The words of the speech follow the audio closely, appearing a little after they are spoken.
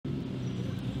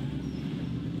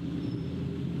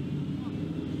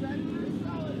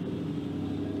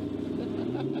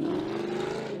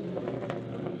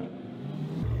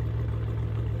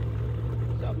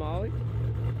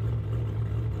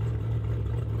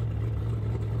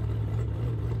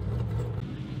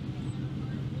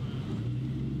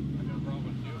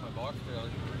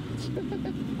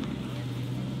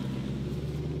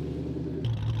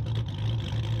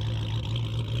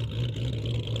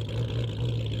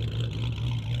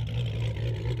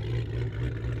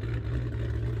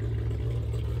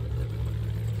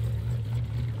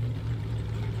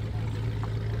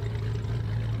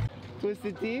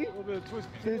Twisted T? A little bit of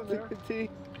twisted T.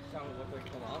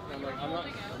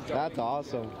 That's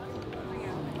awesome.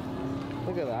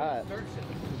 Look at that.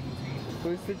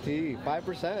 Twisted T,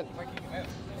 5%.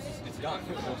 It's done.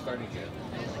 We'll start again.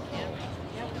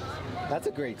 That's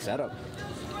a great setup.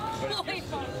 That's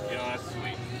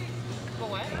sweet.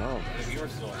 What? Oh.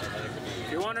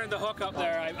 If you're wondering the hook up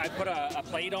there, I put a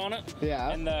plate on it.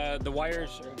 Yeah. And the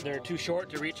wires, they're too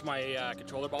short to reach my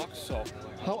controller box, so.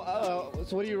 How,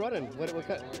 so what are you running? What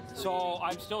kind? So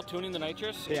I'm still tuning the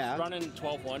nitrous. Yeah. It's running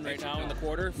 12.1 right now in the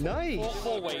quarter. Nice.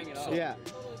 Full weight. So yeah.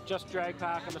 Just drag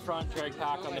pack on the front, drag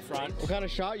pack on the front. What kind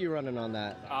of shot you running on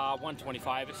that?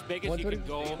 125. It's big as you can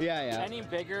go. Yeah, yeah. Any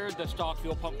bigger, the stock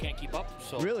fuel pump can't keep up.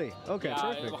 So. Really? Okay, yeah,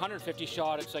 perfect. 150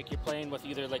 shot, it's like you're playing with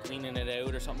either like leaning it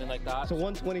out or something like that. So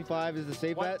 125 is the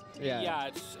safe bet? Yeah. Yeah,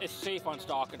 it's safe on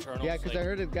stock internals. Yeah, because I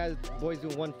heard of boys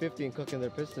doing 150 and cooking their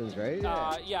pistons, right?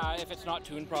 Yeah, if it's not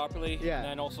tuned properly. Yeah. And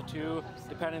then also too,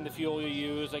 depending on the fuel you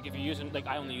use, like if you're using, like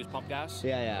I only use pump gas.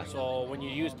 Yeah, yeah. So when you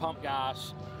use pump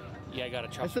gas, yeah, you gotta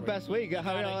trust. That's the best way.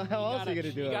 How else are you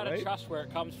gonna do it, You gotta right? trust where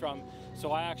it comes from.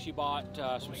 So I actually bought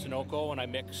some Sunoco and I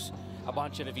mix a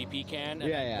bunch in a VP can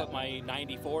and then put my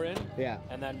 94 in. Yeah.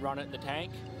 And then run it in the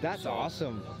tank. That's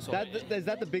awesome. So is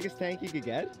that the biggest tank you could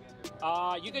get?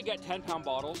 You could get 10-pound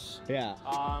bottles. Yeah.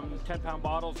 10-pound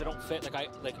bottles. They don't fit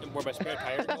like where my spare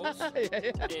tire goes.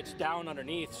 It's down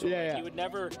underneath. So you would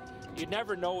never. You'd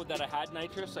never know that I had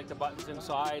nitrous, like the buttons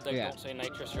inside, like don't say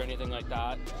nitrous or anything like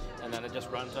that. And then it just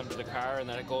runs under the car and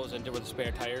then it goes into where the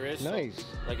spare tire is. Nice. So,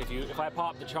 like if I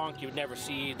pop the trunk, you would never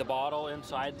see the bottle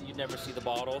inside. You'd never see the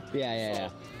bottle. Yeah,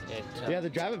 yeah. The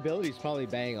drivability is probably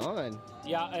bang on.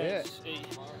 Yeah,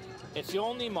 it's the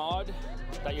only mod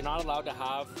that you're not allowed to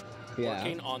have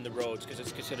working on the roads because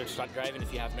it's considered stunt driving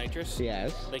if you have nitrous.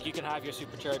 Yes. Like you can have your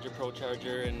supercharger,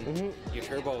 procharger, and your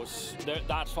turbos.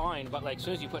 That's fine, but like as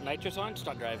soon as you put nitrous on,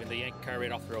 stunt driving, they yank the car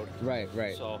right off the road. Right,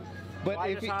 right. So, but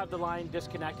I just have the line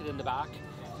disconnected in the back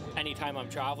anytime I'm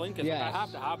traveling because I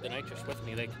have to have the nitrous with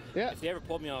me. Like if they ever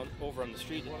pulled me over on the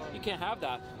street, you can't have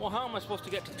that. Well, how am I supposed to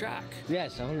get to the track?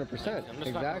 Yes, 100%. I'm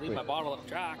just not going to leave my bottle at the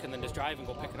track and then just drive and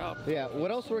go pick it up. Yeah.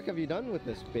 What else work have you done with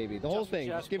this baby? The whole thing.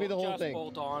 Just give me the whole thing.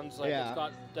 Bolt-ons. Like it's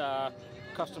got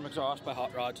custom exhaust by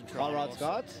Hot Rods and Toronto. Hot Rod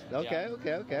Scots? Okay,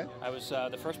 okay. I was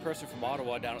the first person from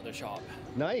Ottawa down at their shop.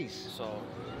 Nice. So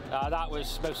that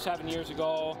was about 7 years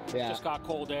ago. Yeah. Just got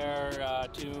cold air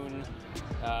tune,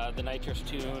 the nitrous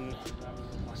tune.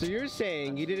 So you're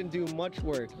saying you didn't do much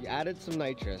work, you added some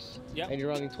nitrous, and you're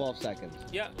running 12 seconds.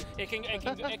 Yeah, it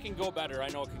can go better. I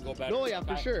know it can go better. Oh yeah,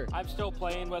 for sure. I'm still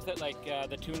playing with it. Like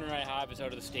the tuner I have is out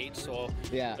of the States, so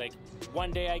like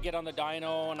one day I get on the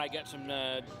dyno and I get some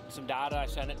data, I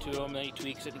send it to him, and then he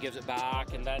tweaks it and gives it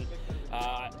back, and then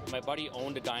my buddy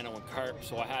owned a dyno in Carp,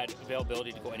 so I had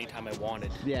availability to go anytime I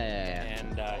wanted.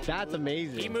 And that's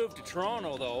amazing. He moved to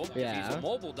Toronto though. Yeah. He's a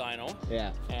mobile dyno.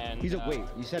 Yeah. And he's wait,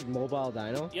 you said mobile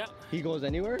dyno? Yeah. He goes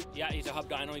anywhere? Yeah, he's a hub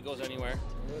dyno. He goes anywhere.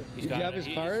 Did you have his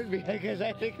card? Because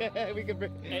I think we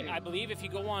could. I believe if you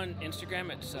go on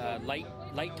Instagram, it's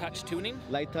Light Touch Tuning.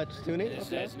 Light Touch Tuning.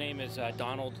 His name is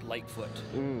Donald Lightfoot,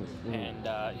 and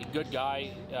he's a good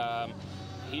guy.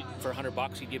 For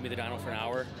 $100, he'd give me the dyno for an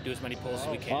hour, do as many pulls as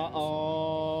we can.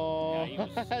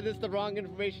 Yeah, this is the wrong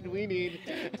information we need.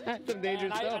 That's some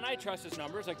dangerous stuff. And I trust his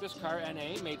numbers. Like this car,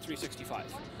 NA made 365.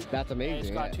 That's amazing. And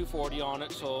it's got 240 on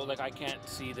it, so like I can't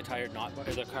see the tire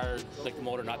the car, like the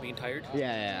motor not being tired.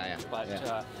 Yeah. But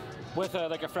with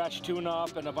like a fresh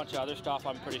tune-up and a bunch of other stuff,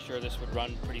 I'm pretty sure this would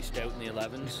run pretty stout in the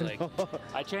 11s. Like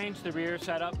I changed the rear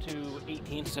setup to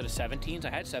 18s instead of 17s. I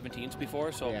had 17s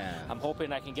before, so I'm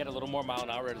hoping I can get a little more mile an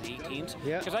hour out of the 18s.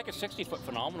 Because I could 60-foot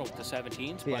phenomenal with the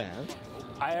 17s, but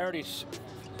I already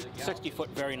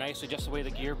 60-foot very nicely, just the way the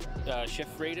gear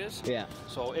shift rate is. Yeah.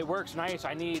 So it works nice.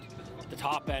 I need the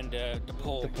top end to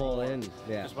pull. To pull in.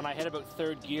 Yeah. Because when I hit about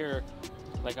third gear,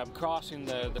 like I'm crossing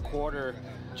the quarter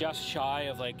just shy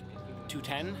of like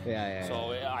 210.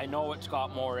 So I know it's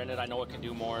got more in it. I know it can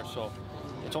do more. So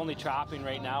it's only trapping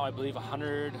right now, I believe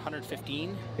 100,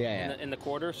 115 in the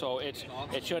quarter. So it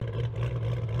should.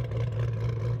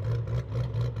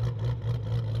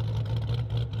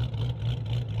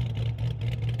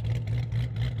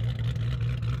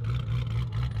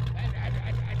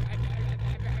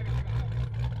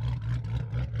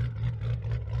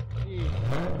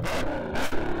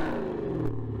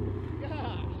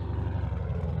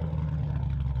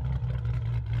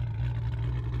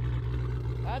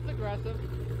 That's aggressive.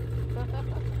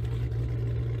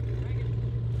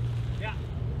 Yeah.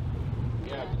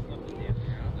 Yeah, just left the damn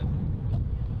ground.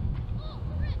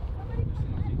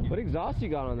 What exhaust you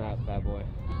got on that bad boy?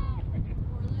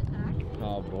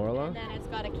 Oh, Borla? And then it's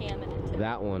got a cam in it too.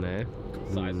 That one, eh?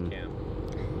 Size cam.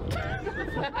 Top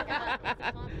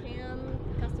cam,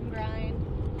 custom grind.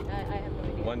 I have no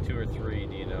idea. 1, 2, or 3,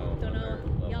 do you know? Don't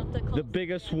know. You have to call The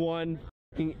biggest one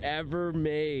ever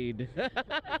made. Like,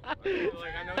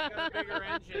 I know you got a bigger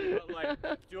engine, but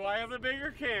like, do I have a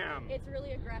bigger cam? It's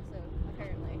really aggressive,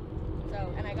 apparently.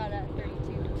 So, and I got a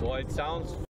 32. Well, it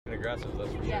sounds f***ing aggressive,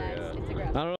 that's for sure. Yeah, Yeah. it's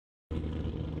aggressive. I don't know.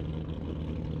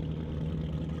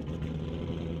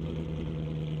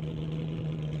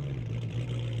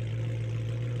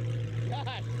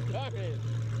 God darn it.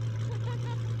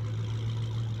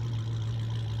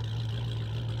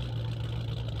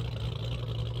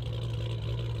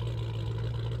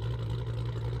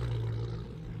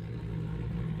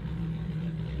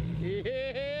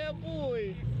 Yeah,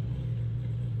 boy.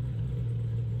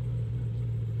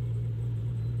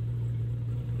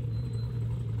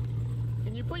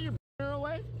 Can you put your banner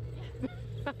away?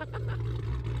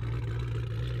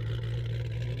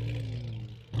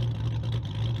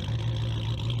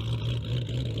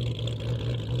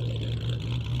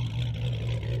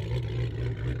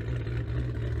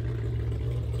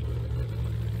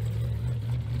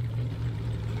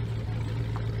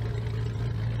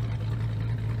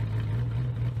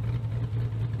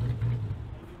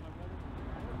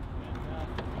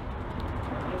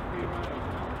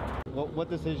 What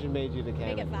decision made you to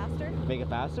Make it faster. Make it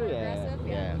faster? More Yeah, aggressive,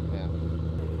 yeah, yeah.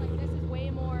 Like this is way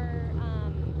more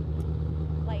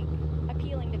like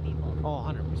appealing to people. Oh,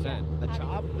 100%. Yeah. The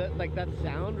How do chop, that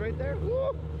sound right there. Woo!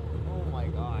 Oh my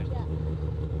gosh.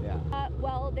 Yeah. Yeah.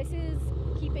 Well, this is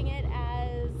keeping it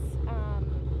as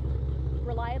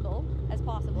reliable as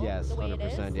possible. Yes, the way 100%. it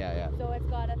is. Yeah, yeah. So it's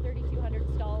got a 3200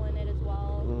 stall in it as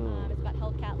well. Mm. It's got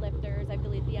Hellcat lifters. I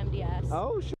believe the MDS.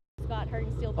 Oh, It's got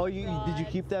hardened steel. oh, did you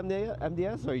keep the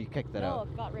MDS or you kicked that out?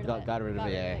 No, got rid of it. Got rid of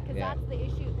it. Yeah, Because yeah. that's the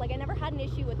issue. Like I never had an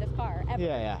issue with this car ever.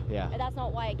 Yeah. And that's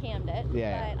not why I cammed it.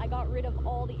 Yeah. But I got rid of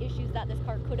all the issues that this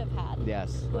car could have had.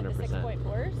 Yes, With 100%. the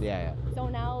 6.4s. Yeah. So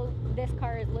now this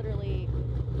car is literally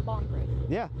bomb-proof.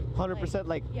 Yeah, 100%.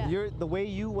 Like yeah. the way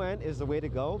you went is the way to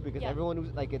go because Yeah. everyone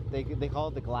who's like they call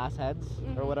it the glass heads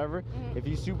or Mhm, whatever. mhm. If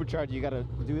you supercharge, you gotta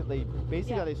do it. Like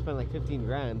basically, Yeah. they spend like 15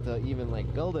 grand to even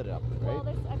like build it up, right?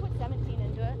 Well, I put 17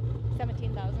 into it.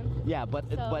 17,000. Yeah, but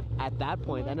So- at that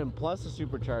point, Mhm. and then plus the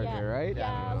supercharger, Yeah. right?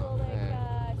 Yeah, I don't know. well, like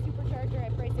Yeah. supercharger, I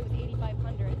priced it was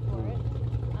 8,500 for it.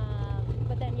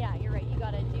 But then, yeah, you're right. You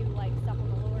gotta do like stuff on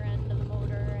the lower end of the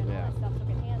motor and Yeah. all that stuff so it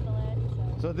can handle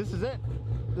it. So this is it.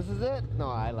 This is it. No,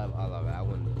 I love it. I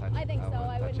wouldn't touch it. I think so.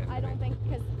 I wouldn't touch wouldn't. I don't anything. think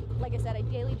because, like I said, I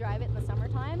daily drive it in the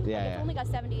summertime. Yeah, Like, it's yeah. only got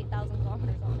 78,000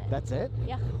 kilometers on it. That's it.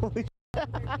 Yeah. Holy.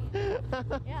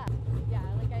 Yeah. Yeah.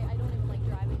 Like I don't even like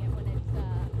driving it when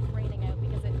it's raining out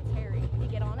because it's hairy. If you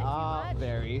get on it too much.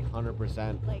 Very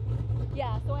 100%. Like,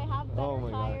 yeah. So I have better Oh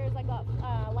my God. tires. I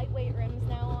got lightweight rims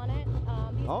now on it.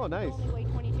 These Oh, rims nice. only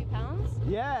weigh 22 pounds.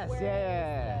 Yes. Whereas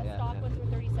Yeah. the stock ones were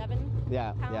 37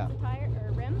 Yeah. pounds Yeah. of tire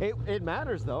or rim. It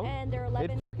matters though. And they're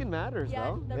 11. It fucking matters Yeah,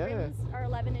 though. the Yeah. rims are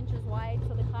 11 inches wide,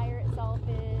 so the tire itself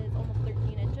is almost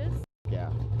 13 inches. Yeah.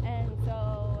 And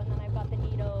then I've got the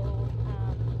Nito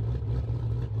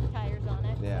tires on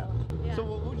it. Yeah. So, yeah. So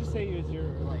what would you say is your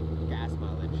like gas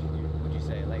mileage? Would you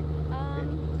say like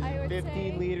I would 15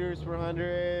 say, liters per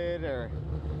 100 or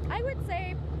I would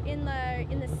say in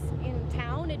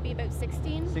town it'd be about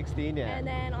 16. 16? Yeah. And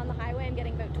then on the highway I'm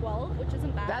getting about 12, which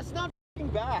isn't bad. That's not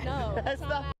fucking bad. No, That's not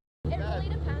bad. It really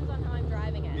depends on how I'm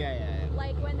driving it. Yeah.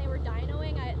 Like when they were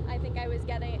dynoing, I think it was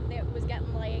getting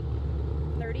like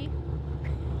 30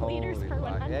 liters Holy per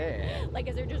fuck. 100. Yeah. Like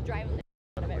as they're just driving the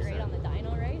out of it right on the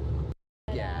dyno, right?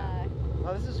 But, Yeah.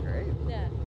 Oh, this is great. Yeah.